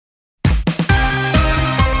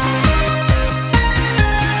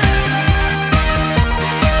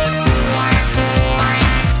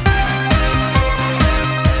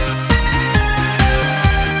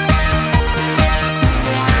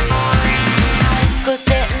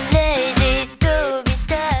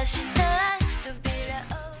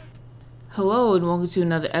Hello and welcome to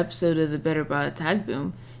another episode of the BeruBara Tag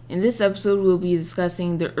Boom. In this episode, we'll be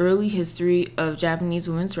discussing the early history of Japanese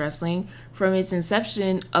women's wrestling from its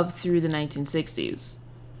inception up through the 1960s.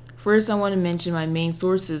 First, I want to mention my main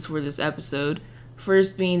sources for this episode,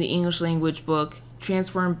 first being the English language book,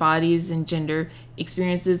 Transformed Bodies and Gender,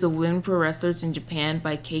 Experiences of Women Pro Wrestlers in Japan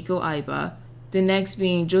by Keiko Aiba. The next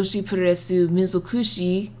being Joshi Puresu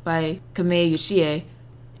Mizokushi by Kamei Yoshie.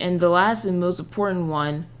 And the last and most important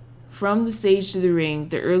one, From the Stage to the Ring,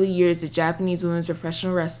 The Early Years of Japanese Women's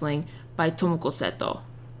Professional Wrestling by Tomoko Seto.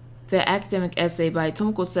 The academic essay by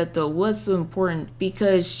Tomoko Seto was so important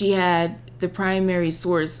because she had the primary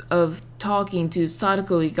source of talking to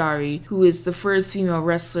Sadako Igari, who is the first female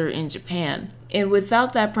wrestler in Japan. And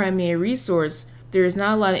without that primary resource, there is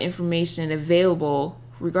not a lot of information available,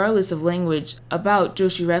 regardless of language, about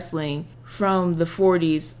Joshi wrestling from the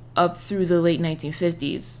 40s up through the late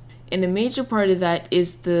 1950s. And a major part of that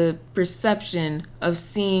is the perception of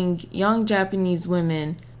seeing young Japanese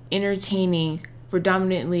women entertaining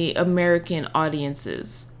predominantly American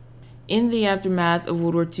audiences. In the aftermath of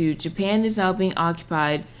World War II, Japan is now being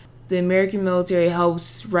occupied. The American military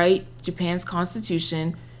helps write Japan's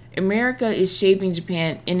constitution. America is shaping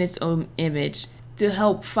Japan in its own image to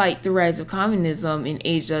help fight the rise of communism in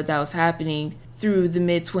Asia that was happening through the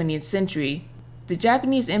mid-20th century. The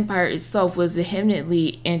Japanese Empire itself was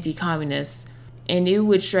vehemently anti-communist, and it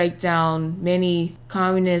would strike down many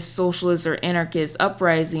communist, socialist, or anarchist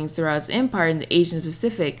uprisings throughout its empire in the Asian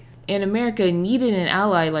Pacific, and America needed an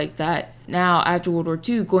ally like that now after World War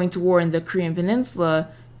II, going to war in the Korean Peninsula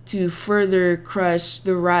to further crush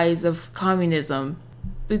the rise of communism.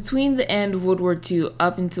 Between the end of World War II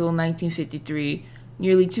up until 1953,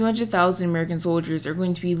 nearly 200,000 American soldiers are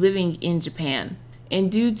going to be living in Japan,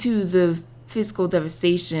 and due to the physical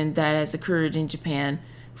devastation that has occurred in Japan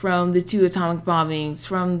from the two atomic bombings,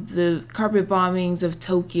 from the carpet bombings of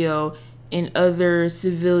Tokyo and other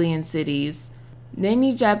civilian cities.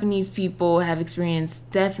 Many Japanese people have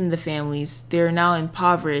experienced death in the families. They are now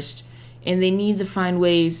impoverished and they need to find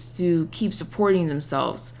ways to keep supporting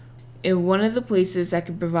themselves. And one of the places that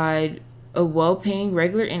could provide a well-paying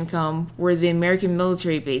regular income were the American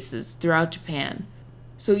military bases throughout Japan.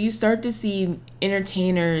 So you start to see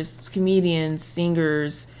entertainers, comedians,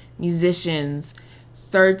 singers, musicians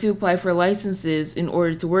start to apply for licenses in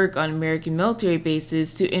order to work on American military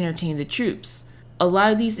bases to entertain the troops. A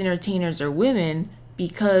lot of these entertainers are women.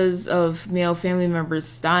 Because of male family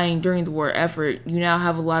members dying during the war effort, you now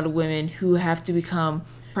have a lot of women who have to become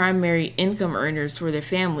primary income earners for their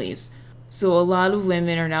families. So a lot of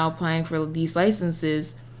women are now applying for these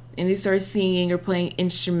licenses, and they start singing or playing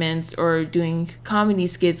instruments or doing comedy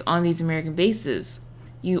skits on these American bases.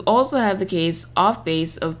 You also have the case off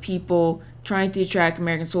base of people trying to attract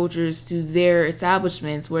American soldiers to their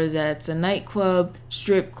establishments, whether that's a nightclub,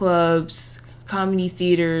 strip clubs, comedy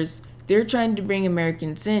theaters. They're trying to bring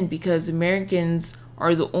Americans in because Americans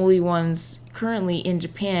are the only ones currently in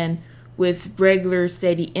Japan with regular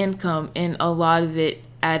steady income and a lot of it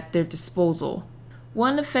at their disposal.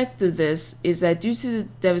 One effect of this is that due to the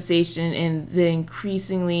devastation and the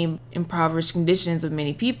increasingly impoverished conditions of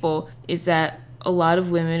many people, is that a lot of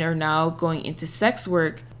women are now going into sex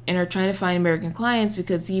work and are trying to find American clients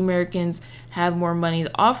because the Americans have more money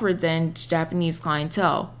to offer than Japanese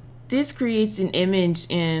clientele. This creates an image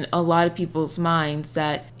in a lot of people's minds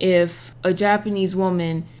that if a Japanese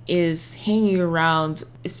woman is hanging around,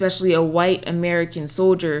 especially a white American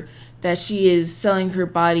soldier, that she is selling her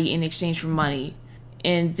body in exchange for money.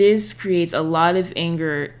 And this creates a lot of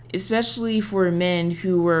anger, especially for men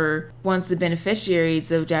who were once the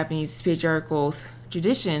beneficiaries of Japanese patriarchal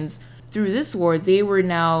traditions. Through this war, they were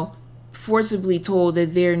now forcibly told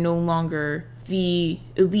that they're no longer the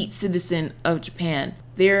elite citizen of Japan.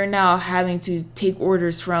 They are now having to take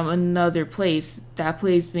orders from another place, that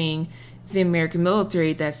place being the American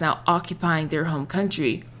military that's now occupying their home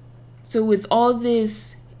country. So with all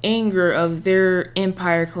this anger of their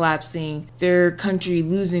empire collapsing, their country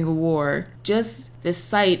losing a war, just the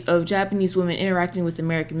sight of Japanese women interacting with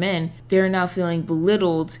American men, they're now feeling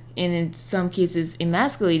belittled and in some cases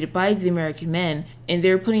emasculated by the American men, and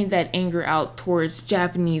they're putting that anger out towards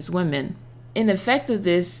Japanese women. An effect of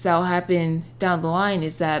this that will happen down the line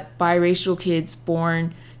is that biracial kids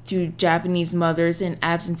born to Japanese mothers and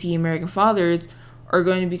absentee American fathers are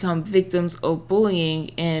going to become victims of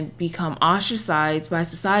bullying and become ostracized by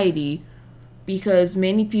society because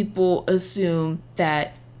many people assume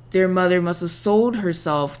that their mother must have sold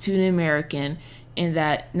herself to an American and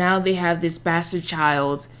that now they have this bastard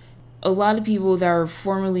child. A lot of people that were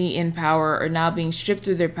formerly in power are now being stripped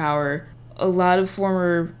of their power. a lot of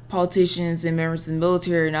former politicians and members of the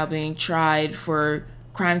military are now being tried for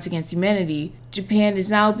crimes against humanity, Japan is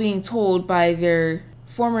now being told by their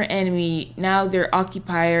former enemy, now their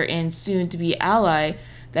occupier and soon to be ally,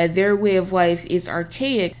 that their way of life is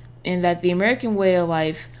archaic and that the American way of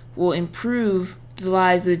life will improve the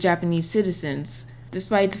lives of the Japanese citizens,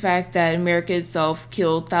 despite the fact that America itself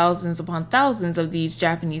killed thousands upon thousands of these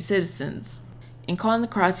Japanese citizens. And caught in the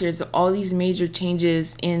crosshairs of all these major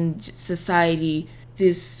changes in society,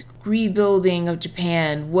 this rebuilding of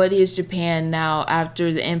Japan, what is Japan now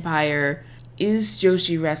after the empire, is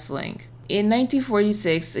joshi wrestling. In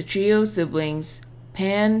 1946, a trio of siblings,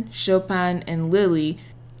 Pan, Chopin, and Lily,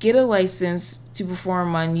 get a license to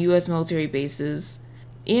perform on U.S. military bases.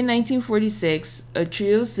 In 1946, a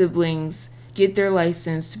trio of siblings get their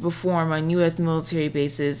license to perform on U.S. military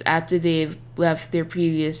bases after they've left their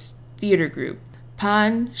previous theater group.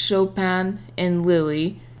 Pan, Chopin, and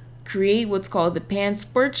Lily create what's called the Pan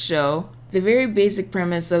Sports Show. The very basic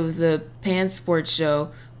premise of the Pan Sports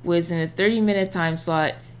Show was in a 30-minute time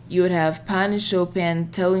slot, you would have Pan and Chopin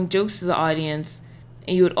telling jokes to the audience,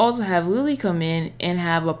 and you would also have Lily come in and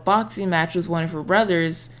have a boxing match with one of her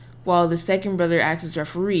brothers, while the second brother acts as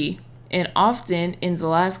referee. And often, in the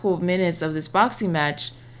last couple of minutes of this boxing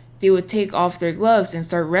match, they would take off their gloves and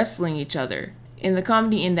start wrestling each other. And the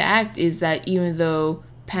comedy in the act is that even though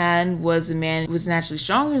Pan was a man who was naturally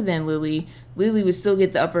stronger than Lily, Lily would still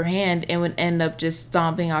get the upper hand and would end up just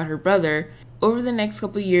stomping out her brother. Over the next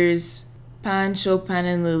couple years, Pan, Chopin,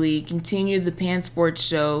 and Lily continued the Pan Sports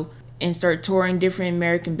Show and start touring different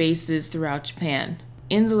American bases throughout Japan.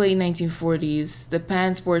 In the late 1940s, the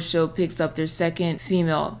Pan Sports Show picks up their second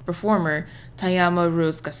female performer, Tayama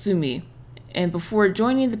Rose Kasumi. And before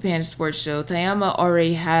joining the Pan Sports Show, Tayama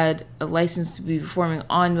already had a license to be performing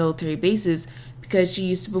on military bases because she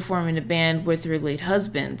used to perform in a band with her late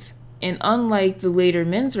husband. And unlike the later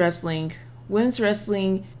men's wrestling, women's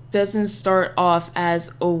wrestling doesn't start off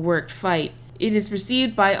as a worked fight. It is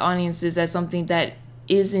perceived by audiences as something that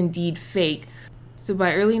is indeed fake. So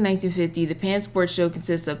by early 1950, the Pan Sports Show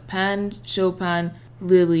consists of Pan, Chopin,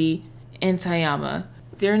 Lily, and Tayama.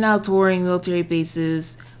 They're now touring military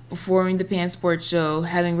bases, performing the Pan Sports Show,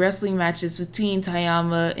 having wrestling matches between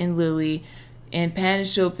Tayama and Lily, and Pan and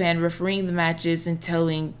Chopin refereeing the matches and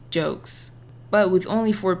telling jokes. But with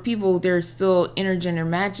only 4 people, there are still intergender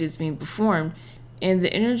matches being performed, and the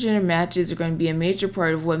intergender matches are going to be a major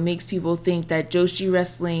part of what makes people think that joshi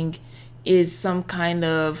wrestling is some kind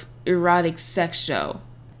of erotic sex show.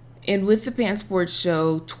 And with the Pan Sports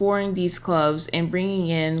Show touring these clubs and bringing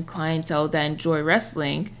in clientele that enjoy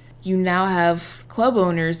wrestling, you now have club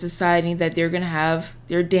owners deciding that they're going to have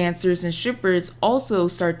their dancers and strippers also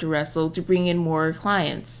start to wrestle to bring in more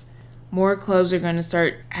clients. More clubs are going to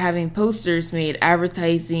start having posters made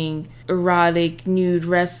advertising erotic, nude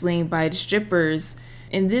wrestling by the strippers,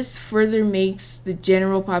 and this further makes the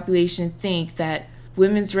general population think that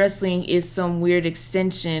women's wrestling is some weird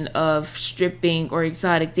extension of stripping or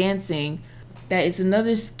exotic dancing, that it's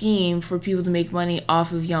another scheme for people to make money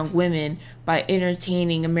off of young women by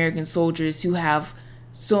entertaining American soldiers who have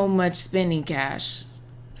so much spending cash.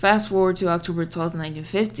 Fast forward to October 12,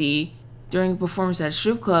 1950, during a performance at a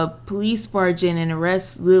strip club, police barge in and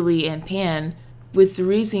arrest Lily and Pan with the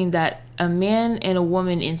reason that a man and a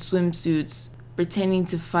woman in swimsuits pretending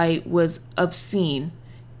to fight was obscene,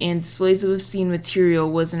 and displays of obscene material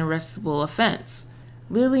was an arrestable offense.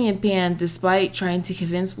 Lily and Pan, despite trying to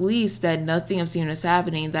convince police that nothing obscene was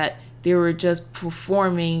happening, that they were just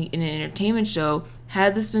performing in an entertainment show,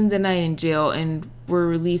 had to spend the night in jail and were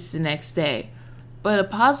released the next day. But a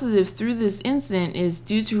positive through this incident is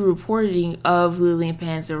due to reporting of Lily and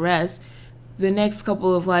Pan's arrest, the next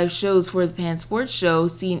couple of live shows for the Pan Sports Show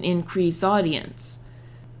see an increased audience.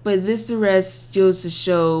 But this arrest goes to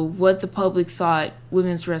show what the public thought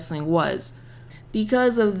women's wrestling was.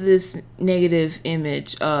 Because of this negative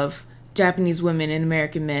image of Japanese women and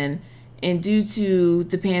American men, and due to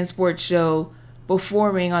the Pan Sports Show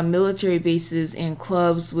performing on military bases and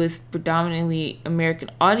clubs with predominantly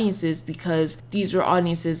American audiences because these were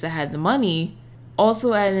audiences that had the money,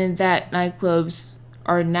 also adding that nightclubs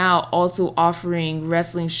are now also offering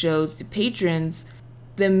wrestling shows to patrons,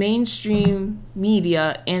 the mainstream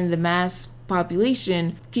media and the mass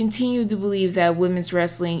population continue to believe that women's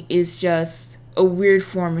wrestling is just a weird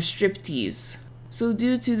form of striptease. So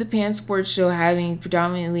due to the Pan Sports Show having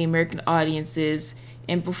predominantly American audiences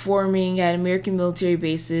and performing at American military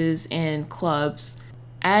bases and clubs,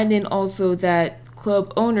 add in also that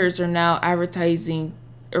club owners are now advertising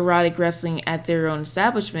erotic wrestling at their own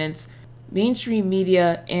establishments, mainstream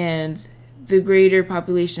media and the greater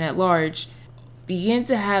population at large began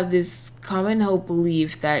to have this common held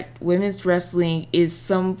belief that women's wrestling is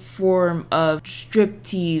some form of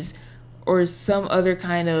striptease or some other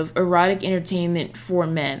kind of erotic entertainment for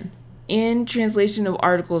men. In translation of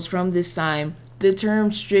articles from this time, the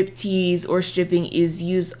term striptease or stripping is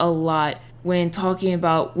used a lot when talking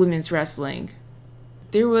about women's wrestling.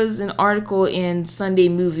 There was an article in Sunday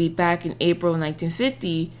Movie back in April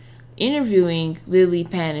 1950 interviewing Lily,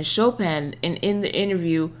 Pan, and Chopin, and in the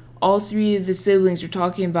interview, all three of the siblings were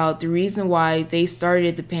talking about the reason why they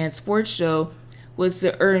started the Pan Sports Show was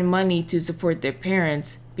to earn money to support their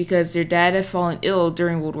parents because their dad had fallen ill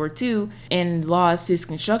during World War II and lost his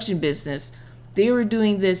construction business. They were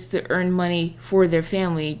doing this to earn money for their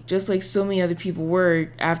family, just like so many other people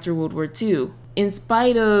were after World War II. In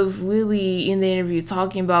spite of Lily in the interview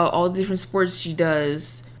talking about all the different sports she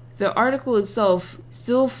does, the article itself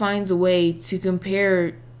still finds a way to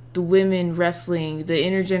compare the women wrestling, the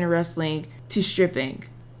intergender wrestling, to stripping.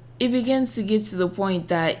 It begins to get to the point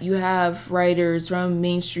that you have writers from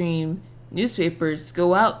mainstream newspapers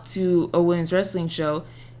go out to a women's wrestling show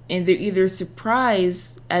and they're either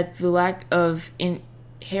surprised at the lack of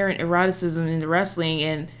inherent eroticism in the wrestling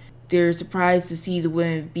and they're surprised to see the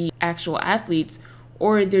women be actual athletes,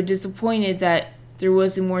 or they're disappointed that there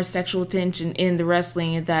wasn't more sexual tension in the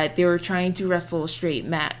wrestling and that they were trying to wrestle a straight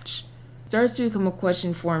match. It starts to become a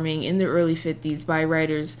question forming in the early 50s by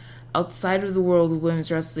writers outside of the world of women's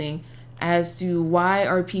wrestling as to why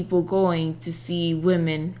are people going to see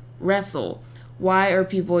women wrestle? Why are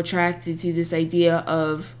people attracted to this idea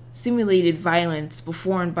of simulated violence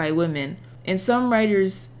performed by women? And some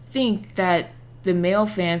writers think that the male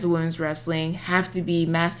fans of women's wrestling have to be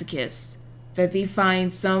masochists, that they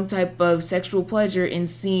find some type of sexual pleasure in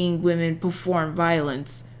seeing women perform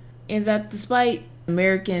violence, and that despite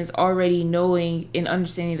Americans already knowing and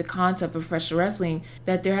understanding the concept of professional wrestling,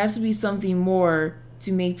 that there has to be something more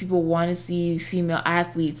to make people want to see female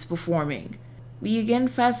athletes performing. We again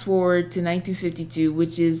fast forward to 1952,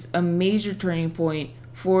 which is a major turning point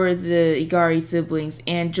for the Igari siblings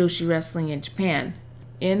and joshi wrestling in Japan.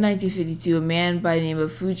 In 1952, a man by the name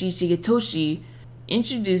of Fuji Shigetoshi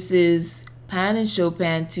introduces Pan and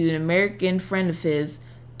Chopin to an American friend of his,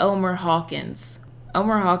 Elmer Hawkins.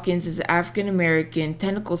 Elmer Hawkins is an African-American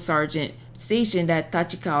technical sergeant stationed at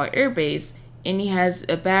Tachikawa Air Base, and he has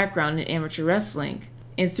a background in amateur wrestling.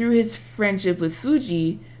 And through his friendship with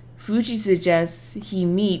Fuji suggests he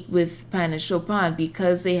meet with Pan and Chopin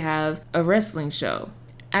because they have a wrestling show.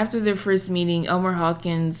 After their first meeting, Elmer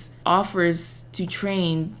Hawkins offers to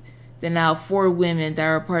train the now 4 women that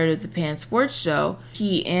are part of the Pan Sports Show.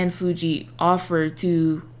 He and Fuji offer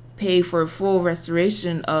to pay for a full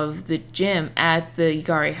restoration of the gym at the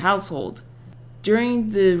Igari household.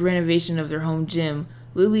 During the renovation of their home gym,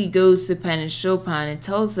 Lily goes to Pan and Chopin and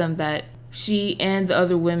tells them that she and the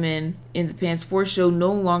other women in the Pan Sports Show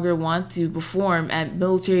no longer want to perform at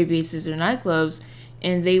military bases or nightclubs,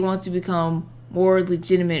 and they want to become more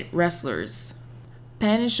legitimate wrestlers.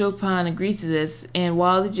 Pan and Chopin agree to this, and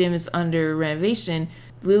while the gym is under renovation,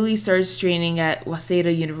 Lily starts training at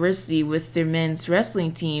Waseda University with their men's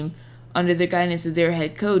wrestling team under the guidance of their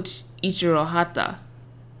head coach, Ichiro Hata.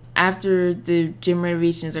 After the gym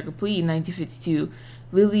renovations are complete in 1952,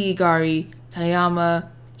 Lily Igari, Tayama,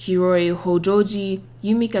 Hiroi Hojoji,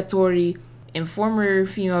 Yumi Katori, and former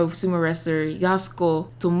female sumo wrestler Yasuko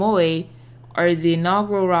Tomoe are the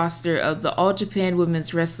inaugural roster of the All Japan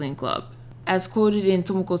Women's Wrestling Club. As quoted in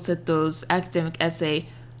Tomoko Seto's academic essay,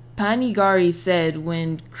 Pan Igari said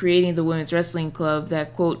when creating the Women's Wrestling Club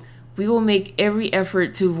that, quote, "We will make every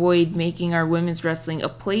effort to avoid making our women's wrestling a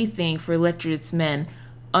plaything for lecherous men,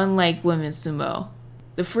 unlike women's sumo."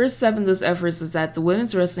 The first step in those efforts was that the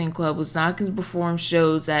Women's Wrestling Club was not going to perform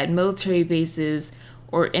shows at military bases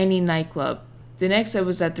or any nightclub. The next step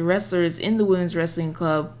was that the wrestlers in the Women's Wrestling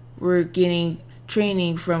Club were getting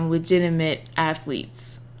training from legitimate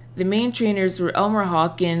athletes. The main trainers were Elmer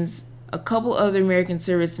Hawkins, a couple other American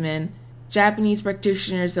servicemen, Japanese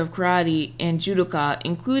practitioners of karate, and judoka,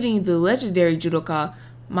 including the legendary judoka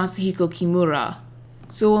Masahiko Kimura.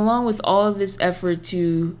 So along with all of this effort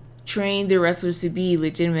to train the wrestlers to be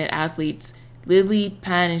legitimate athletes, Lily,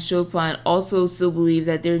 Pan, and Chopin also still believed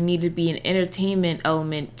that there needed to be an entertainment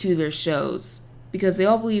element to their shows. Because they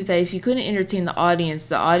all believed that if you couldn't entertain the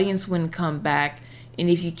audience wouldn't come back, and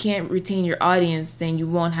if you can't retain your audience, then you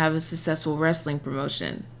won't have a successful wrestling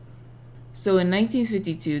promotion. So in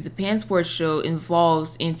 1952, the Pan Sports Show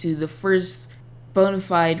evolves into the first bona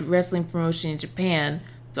fide wrestling promotion in Japan,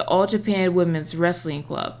 the All Japan Women's Wrestling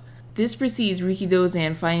Club. This precedes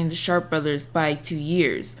Rikidozan fighting the Sharp Brothers by 2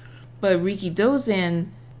 years, but Rikidozan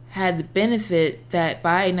had the benefit that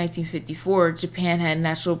by 1954, Japan had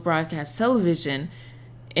national broadcast television,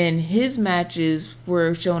 and his matches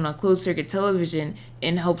were shown on closed circuit television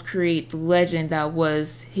and helped create the legend that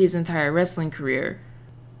was his entire wrestling career.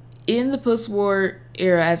 In the post-war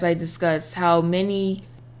era, as I discussed, how many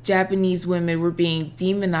Japanese women were being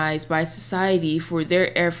demonized by society for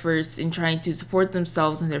their efforts in trying to support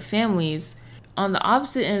themselves and their families, on the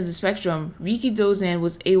opposite end of the spectrum, Rikidozan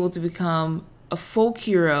was able to become a folk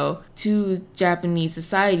hero to Japanese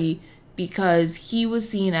society because he was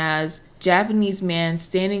seen as Japanese man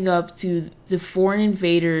standing up to the foreign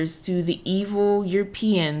invaders, to the evil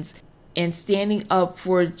Europeans, and standing up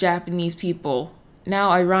for Japanese people.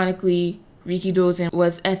 Now, ironically, Rikidozan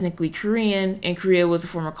was ethnically Korean, and Korea was a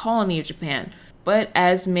former colony of Japan. But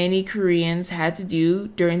as many Koreans had to do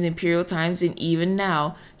during the imperial times and even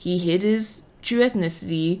now, he hid his true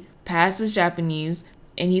ethnicity, passed as Japanese,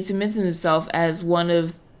 and he cemented himself as one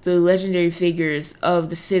of the legendary figures of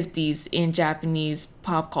the 50s in Japanese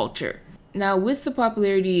pop culture. Now, with the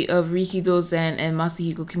popularity of Rikidozan and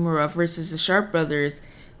Masahiko Kimura versus the Sharp brothers,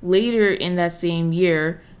 later in that same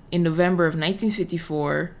year, in November of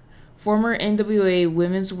 1954, former NWA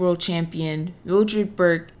Women's World Champion Mildred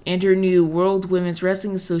Burke and her new World Women's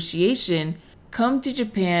Wrestling Association come to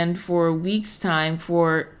Japan for a week's time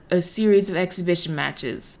for a series of exhibition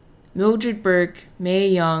matches. Mildred Burke, Mae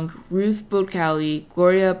Young, Ruth Bocali,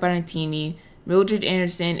 Gloria Barantini, Mildred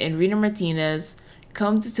Anderson, and Rita Martinez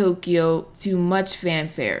come to Tokyo to much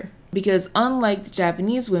fanfare. Because unlike the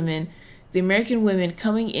Japanese women, the American women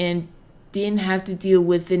coming in didn't have to deal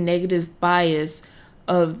with the negative bias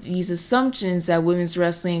of these assumptions that women's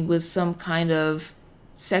wrestling was some kind of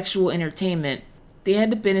sexual entertainment. They had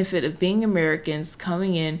the benefit of being Americans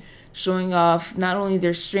coming in, showing off not only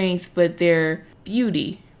their strength but their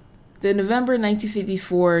beauty. The November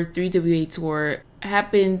 1954 3WA tour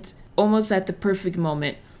happened almost at the perfect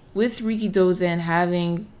moment, with Rikidozan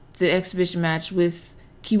having the exhibition match with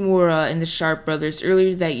Kimura and the Sharp brothers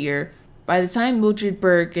earlier that year. By the time Mildred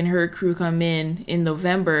Burke and her crew come in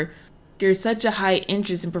November, there's such a high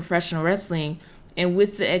interest in professional wrestling, and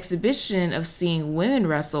with the exhibition of seeing women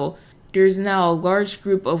wrestle, there's now a large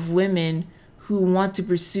group of women who want to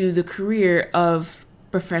pursue the career of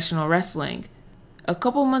professional wrestling. A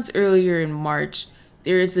couple months earlier in March,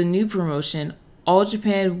 there is a new promotion, All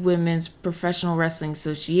Japan Women's Professional Wrestling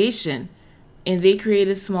Association, and they create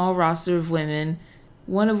a small roster of women,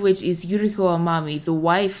 one of which is Yuriko Amami, the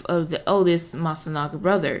wife of the eldest Masunaga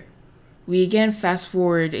brother. We again fast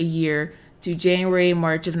forward a year to January and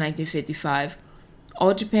March of 1955.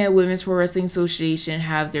 All Japan Women's Pro Wrestling Association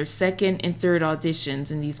have their second and third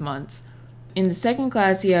auditions in these months. In the second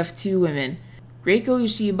class, you have two women, Reiko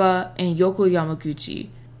Yoshiba and Yoko Yamaguchi.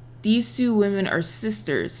 These two women are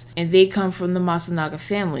sisters, and they come from the Masunaga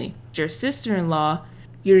family. Their sister-in-law,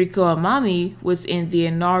 Yuriko Amami, was in the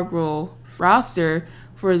inaugural roster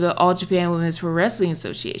for the All Japan Women's Pro Wrestling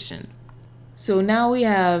Association. So now we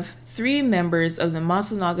have three members of the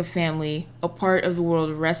Masunaga family, a part of the world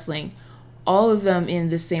of wrestling, all of them in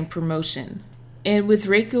the same promotion. And with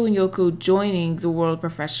Reiko and Yoko joining the world of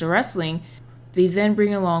professional wrestling, they then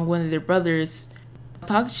bring along one of their brothers.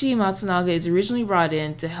 Takashi Matsunaga is originally brought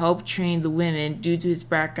in to help train the women due to his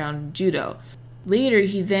background in judo. Later,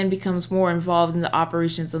 he then becomes more involved in the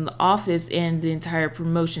operations of the office and the entire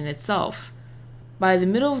promotion itself. By the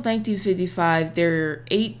middle of 1955, there are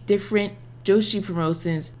 8 different joshi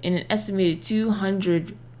promotions and an estimated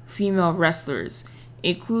 200 female wrestlers,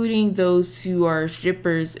 including those who are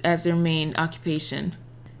strippers as their main occupation.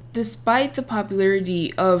 Despite the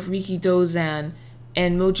popularity of Rikidozan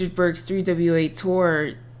and Mildred Burke's 3WA tour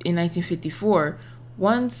in 1954,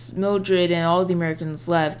 once Mildred and all the Americans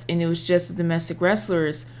left and it was just the domestic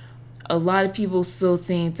wrestlers, a lot of people still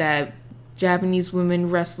think that Japanese women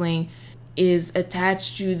wrestling is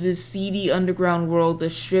attached to the seedy underground world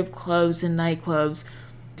of strip clubs and nightclubs.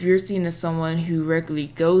 If you're seen as someone who regularly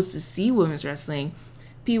goes to see women's wrestling,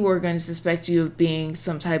 people are going to suspect you of being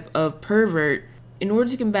some type of pervert. In order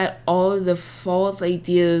to combat all of the false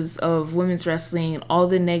ideas of women's wrestling and all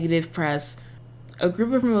the negative press, a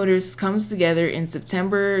group of promoters comes together in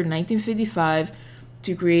September 1955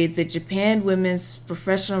 to create the Japan Women's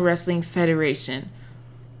Professional Wrestling Federation.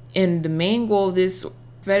 And the main goal of this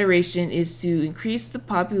federation is to increase the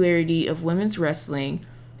popularity of women's wrestling,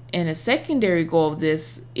 and a secondary goal of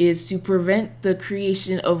this is to prevent the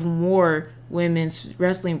creation of more women's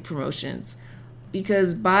wrestling promotions.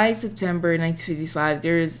 Because by September 1955,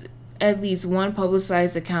 there is at least one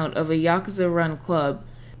publicized account of a Yakuza-run club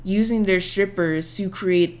using their strippers to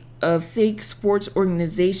create a fake sports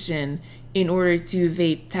organization in order to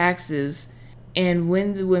evade taxes. And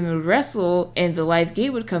when the women would wrestle and the live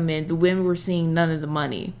gate would come in, the women were seeing none of the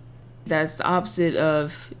money. That's the opposite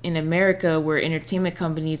of in America, where entertainment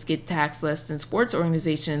companies get taxed less than sports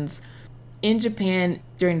organizations. In Japan,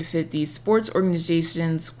 during the 50s, sports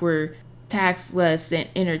organizations were taxed less than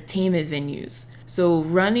entertainment venues. So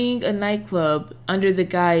running a nightclub under the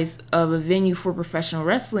guise of a venue for professional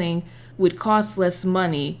wrestling would cost less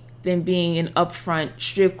money than being an upfront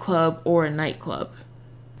strip club or a nightclub.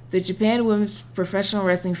 The Japan Women's Professional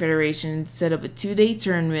Wrestling Federation set up a 2-day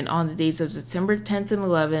tournament on the days of September 10th and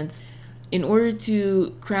 11th in order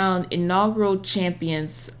to crown inaugural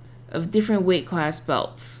champions of different weight class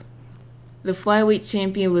belts. The flyweight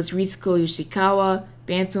champion was Ritsuko Yoshikawa,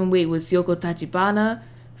 bantamweight was Yoko Tachibana,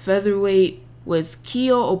 featherweight was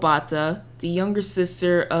Kiyo Obata, the younger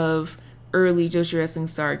sister of early Joshi wrestling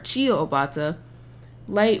star Chiyo Obata.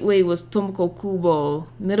 Lightweight was Tomoko Kubo,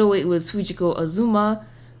 middleweight was Fujiko Azuma,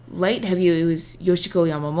 light heavyweight was Yoshiko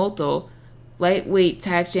Yamamoto. Lightweight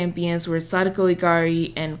tag champions were Sadako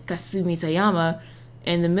Igari and Kasumi Sayama,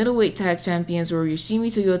 and the middleweight tag champions were Yoshimi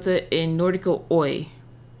Toyota and Noriko Oi.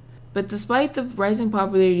 But despite the rising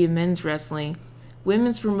popularity of men's wrestling,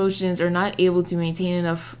 women's promotions are not able to maintain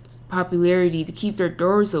enough popularity to keep their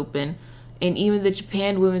doors open, and even the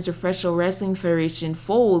Japan Women's Professional Wrestling Federation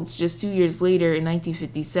folds just 2 years later in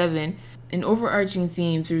 1957. An overarching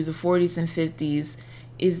theme through the 40s and 50s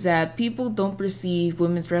is that people don't perceive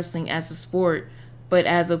women's wrestling as a sport, but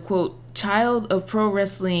as a, quote, child of pro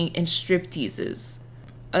wrestling and stripteases.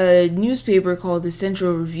 A newspaper called the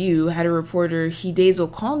Central Review had a reporter,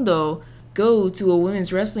 Hidezo Kondo, go to a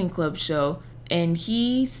women's wrestling club show, and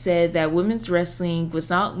he said that women's wrestling was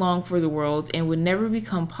not long for the world and would never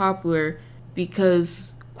become popular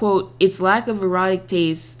because, quote, its lack of erotic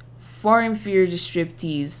taste far inferior to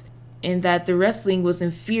striptease, and that the wrestling was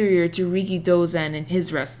inferior to Rikidozan and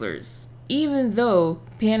his wrestlers. Even though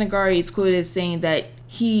Panigari is quoted as saying that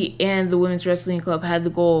he and the women's wrestling club had the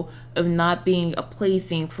goal of not being a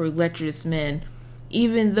plaything for lecherous men,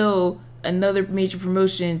 even though another major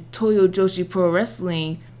promotion, Toyo Joshi Pro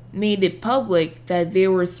Wrestling, made it public that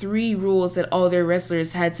there were 3 rules that all their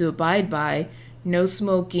wrestlers had to abide by: no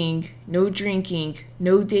smoking, no drinking,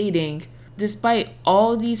 no dating. Despite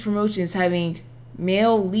all these promotions having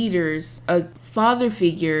male leaders, a father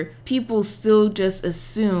figure, people still just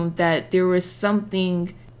assumed that there was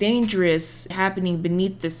something dangerous happening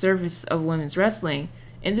beneath the surface of women's wrestling.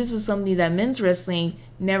 And this was something that men's wrestling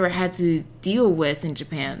never had to deal with in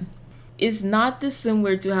Japan. It's not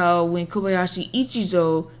dissimilar to how when Kobayashi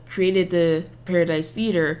Ichijo created the Paradise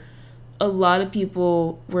Theater, a lot of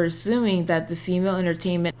people were assuming that the female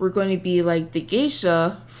entertainment were going to be like the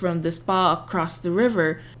geisha from the spa across the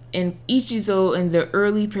river. And Ichizo in the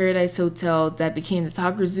early Paradise Hotel that became the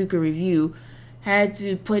Takarazuka Review had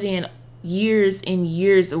to put in years and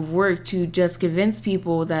years of work to just convince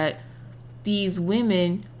people that these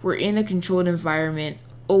women were in a controlled environment,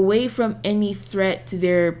 away from any threat to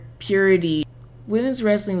their purity. Women's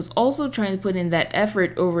wrestling was also trying to put in that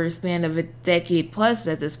effort over a span of a decade plus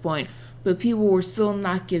at this point, but people were still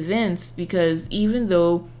not convinced because even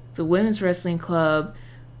though the women's wrestling club,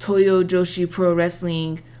 Toyo Joshi Pro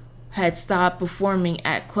Wrestling, had stopped performing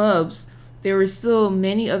at clubs, there were still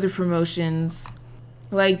many other promotions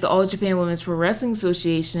like the All Japan Women's Pro Wrestling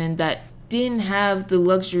Association that didn't have the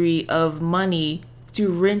luxury of money to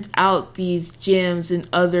rent out these gyms and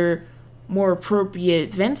other more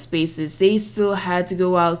appropriate event spaces. They still had to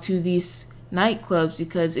go out to these nightclubs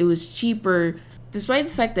because it was cheaper, despite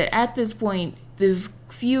the fact that at this point the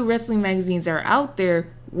few wrestling magazines that are out there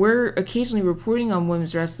were occasionally reporting on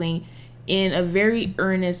women's wrestling in a very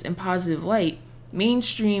earnest and positive light.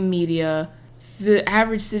 Mainstream media, the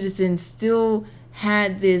average citizen, still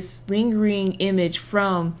had this lingering image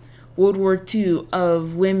from World War II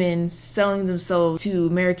of women selling themselves to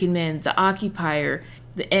American men, the occupier,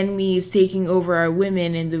 the enemy is taking over our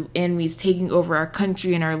women and the enemy is taking over our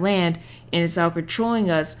country and our land and it's out controlling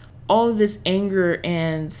us. All of this anger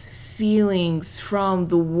and feelings from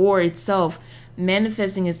the war itself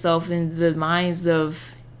manifesting itself in the minds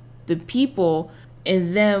of the people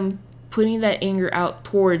and them putting that anger out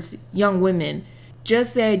towards young women.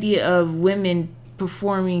 Just the idea of women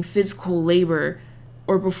performing physical labor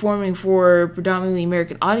or performing for predominantly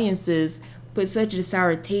American audiences put such a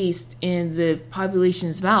sour taste in the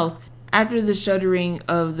population's mouth. After the shuttering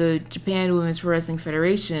of the Japan Women's Pro Wrestling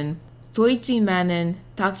Federation, Toichi Manen,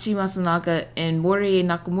 Takashi Masunaga, and Morie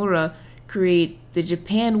Nakamura create the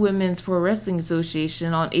Japan Women's Pro Wrestling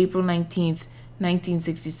Association on April 19th,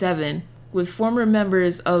 1967, with former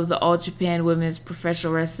members of the All Japan Women's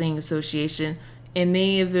Professional Wrestling Association and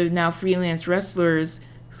many of the now freelance wrestlers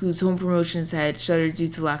whose home promotions had shuttered due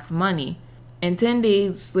to lack of money. And 10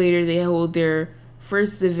 days later, they hold their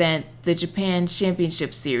first event, the Japan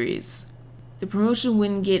Championship Series. The promotion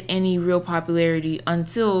wouldn't get any real popularity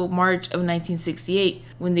until March of 1968,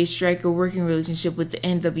 when they strike a working relationship with the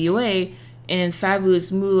NWA, and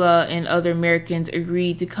Fabulous Moolah and other Americans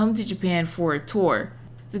agreed to come to Japan for a tour.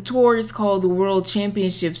 The tour is called the World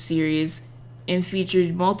Championship Series and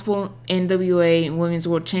featured multiple NWA and Women's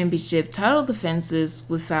World Championship title defenses,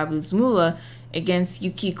 with Fabulous Moolah against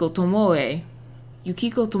Yukiko Tomoe.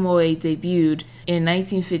 Yukiko Tomoe debuted in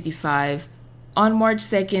 1955. On March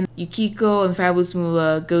 2nd, Yukiko and Fabulous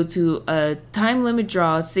Moolah go to a time limit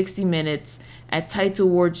draw of 60 minutes at Taito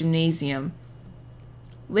Ward Gymnasium.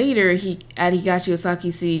 Later, at Higashi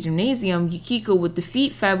Osaki City Gymnasium, Yukiko would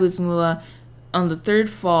defeat Fabulous Moolah on the third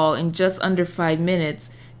fall in just under 5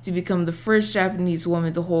 minutes to become the first Japanese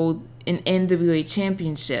woman to hold an NWA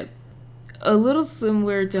championship. A little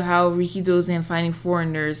similar to how Rikidozan fighting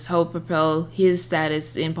foreigners helped propel his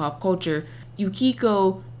status in pop culture,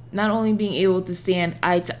 Yukiko not only being able to stand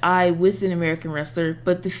eye to eye with an American wrestler,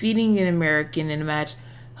 but defeating an American in a match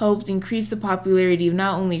helped increase the popularity of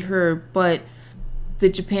not only her, but the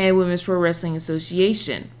Japan Women's Pro Wrestling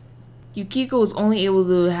Association. Yukiko was only able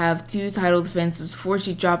to have 2 title defenses before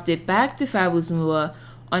she dropped it back to Fabulous Moolah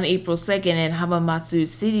on April 2nd at Hamamatsu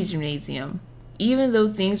City Gymnasium. Even though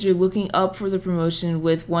things are looking up for the promotion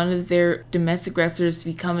with one of their domestic wrestlers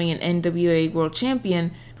becoming an NWA World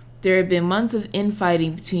Champion, there have been months of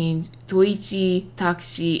infighting between Toichi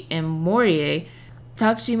Takashi and Morie,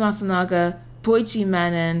 Takashi Matsunaga, Toichi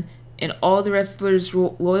Manen, and all the wrestlers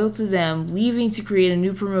loyal to them leaving to create a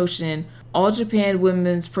new promotion, All Japan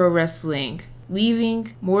Women's Pro Wrestling,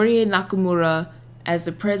 leaving Morie Nakamura as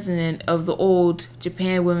the president of the old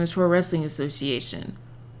Japan Women's Pro Wrestling Association.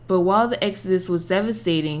 But while the exodus was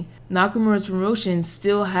devastating, Nakamura's promotion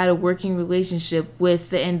still had a working relationship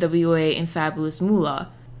with the NWA and Fabulous Moolah.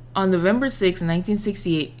 On November 6,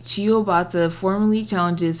 1968, Chiyo Obata formally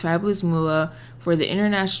challenges Fabulous Moolah for the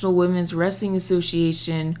International Women's Wrestling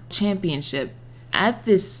Association Championship. At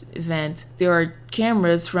this event, there are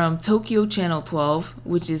cameras from Tokyo Channel 12,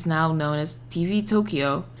 which is now known as TV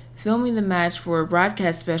Tokyo, filming the match for a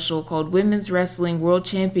broadcast special called Women's Wrestling World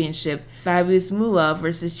Championship Fabulous Moolah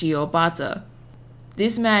vs. Chiyo Obata.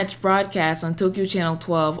 This match broadcast on Tokyo Channel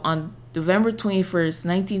 12 on November 21st,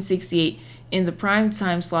 1968 in the prime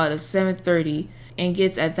time slot of 7:30 and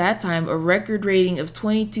gets at that time a record rating of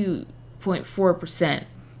 22.4%.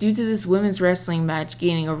 Due to this women's wrestling match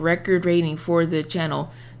gaining a record rating for the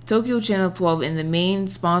channel, Tokyo Channel 12 and the main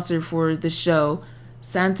sponsor for the show,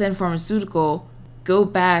 Santen Pharmaceutical, go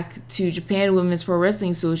back to Japan Women's Pro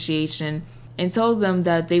Wrestling Association and tell them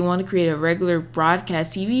that they want to create a regular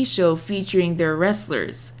broadcast TV show featuring their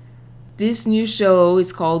wrestlers. This new show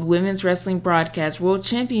is called Women's Wrestling Broadcast World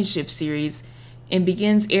Championship Series and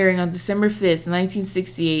begins airing on December 5th,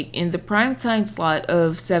 1968 in the prime time slot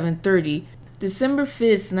of 7:30. December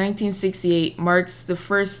 5th, 1968 marks the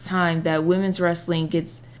first time that women's wrestling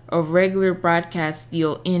gets a regular broadcast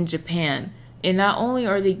deal in Japan. And not only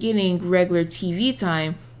are they getting regular TV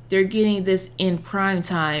time, they're getting this in prime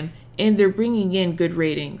time, and they're bringing in good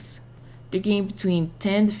ratings. They're getting between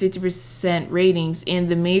 10 to 50% ratings in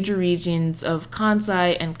the major regions of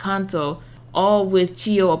Kansai and Kanto, all with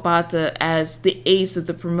Chiyo Obata as the ace of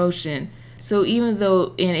the promotion. So even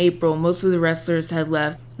though in April most of the wrestlers had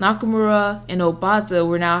left, Nakamura and Obata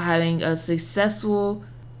were now having a successful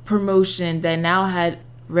promotion that now had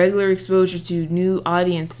regular exposure to new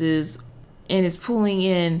audiences and is pulling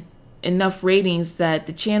in enough ratings that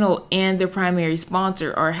the channel and their primary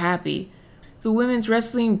sponsor are happy. The Women's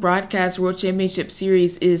Wrestling Broadcast World Championship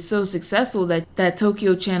Series is so successful that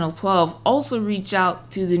Tokyo Channel 12 also reached out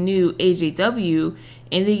to the new AJW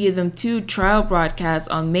and they give them 2 trial broadcasts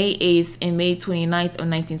on May 8th and May 29th of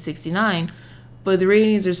 1969, but the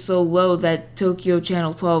ratings are so low that Tokyo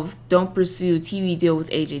Channel 12 don't pursue a TV deal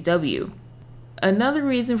with AJW. Another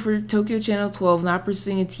reason for Tokyo Channel 12 not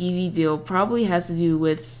pursuing a TV deal probably has to do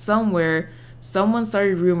with someone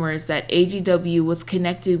started rumors that AJW was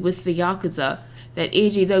connected with the Yakuza, that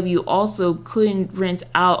AJW also couldn't rent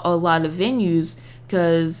out a lot of venues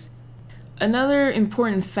because another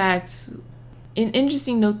important fact, an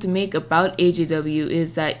interesting note to make about AJW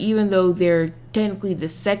is that even though they're technically the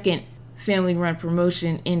second family-run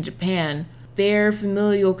promotion in Japan, their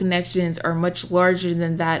familial connections are much larger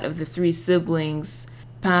than that of the 3 siblings,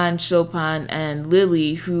 Pan, Chopin, and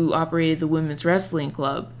Lily, who operated the Women's Wrestling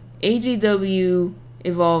Club. AJW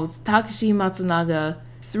involved Takashi Matsunaga,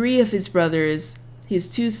 3 of his brothers,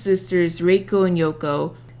 his 2 sisters Reiko and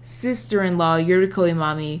Yoko, sister-in-law Yuriko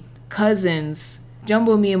Imami, cousins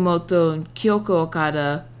Jumbo Miyamoto and Kyoko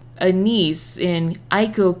Okada, a niece in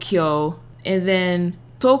Aiko Kyo, and then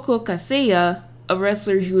Toko Kaseya, a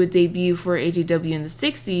wrestler who would debut for AJW in the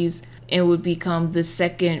 60s and would become the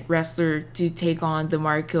second wrestler to take on the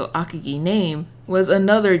Mariko Akagi name, was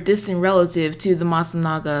another distant relative to the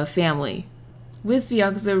Matsunaga family. With the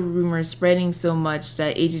Yakuza rumors spreading so much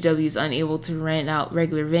that AJW is unable to rent out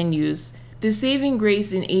regular venues, the saving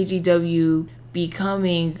grace in AJW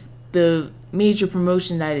becoming the major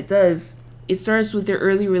promotion that it does, it starts with their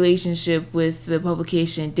early relationship with the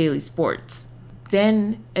publication Daily Sports.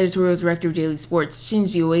 Then editorial director of Daily Sports,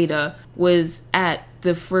 Shinji Ueda, was at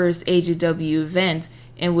the first AJW event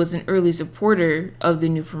and was an early supporter of the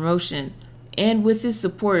new promotion. And with his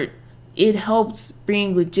support, it helped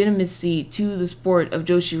bring legitimacy to the sport of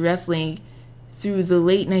joshi wrestling through the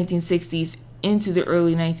late 1960s into the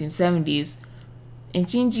early 1970s. And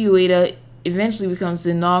Shinji Ueda eventually becomes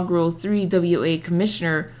the inaugural 3WA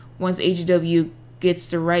commissioner once AJW gets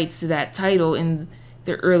the rights to that title in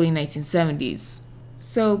the early 1970s.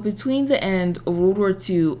 So between the end of World War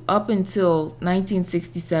II up until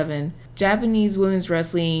 1967, Japanese women's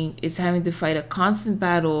wrestling is having to fight a constant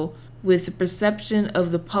battle with the perception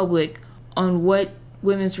of the public on what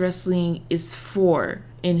women's wrestling is for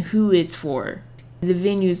and who it's for. The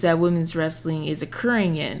venues that women's wrestling is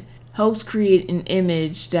occurring in helps create an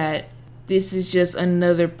image that this is just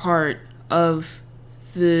another part of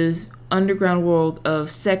the underground world of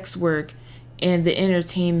sex work and the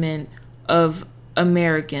entertainment of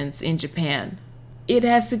Americans in Japan. It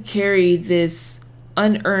has to carry this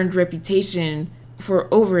unearned reputation for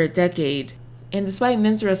over a decade. And despite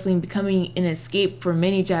men's wrestling becoming an escape for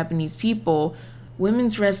many Japanese people,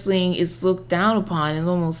 women's wrestling is looked down upon and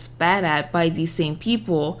almost spat at by these same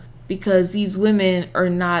people because these women are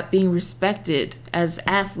not being respected as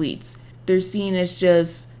athletes. They're seen as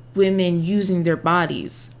just women using their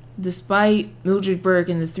bodies. Despite Mildred Burke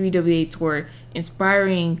and the 3WA Tour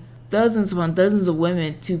inspiring dozens upon dozens of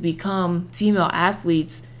women to become female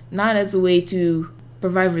athletes, not as a way to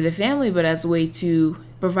provide for their family, but as a way to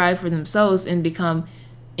provide for themselves and become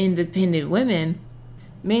independent women,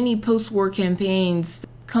 many post-war campaigns,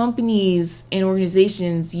 companies and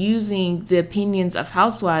organizations using the opinions of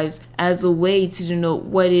housewives as a way to denote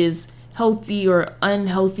what is healthy or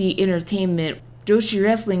unhealthy entertainment. Joshi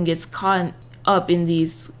wrestling gets caught up in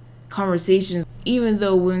these conversations, even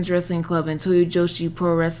though Women's Wrestling Club and Toyo Joshi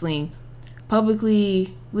Pro Wrestling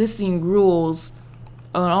publicly listing rules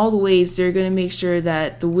on all the ways they're going to make sure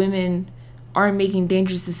that the women aren't making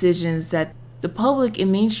dangerous decisions, that the public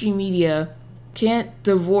and mainstream media can't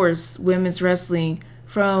divorce women's wrestling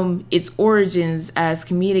from its origins as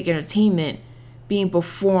comedic entertainment being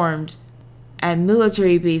performed at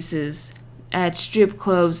military bases, at strip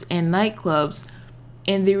clubs and nightclubs,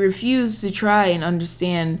 and they refuse to try and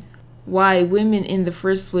understand why women in the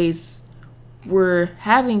first place were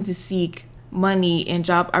having to seek money and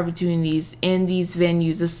job opportunities in these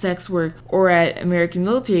venues of sex work or at American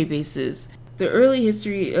military bases. The early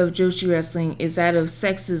history of joshi wrestling is that of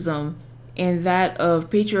sexism and that of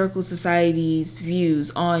patriarchal society's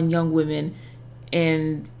views on young women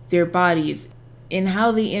and their bodies and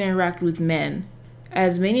how they interact with men.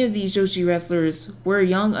 As many of these joshi wrestlers were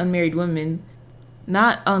young unmarried women,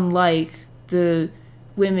 not unlike the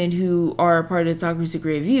women who are a part of the Takurusu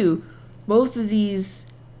Great View, both of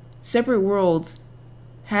these separate worlds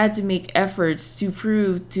had to make efforts to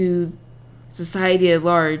prove to society at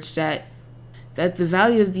large that the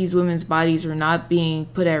value of these women's bodies were not being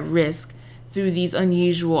put at risk through these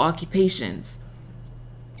unusual occupations.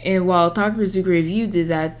 And while Takurusu Great View did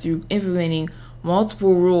that through implementing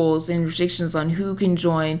multiple rules and restrictions on who can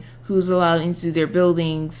join, who's allowed into their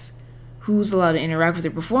buildings, who's allowed to interact with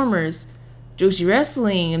their performers, joshi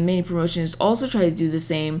wrestling and many promotions also tried to do the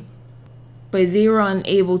same, but they were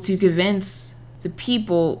unable to convince the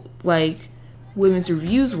people like women's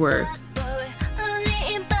reviews were.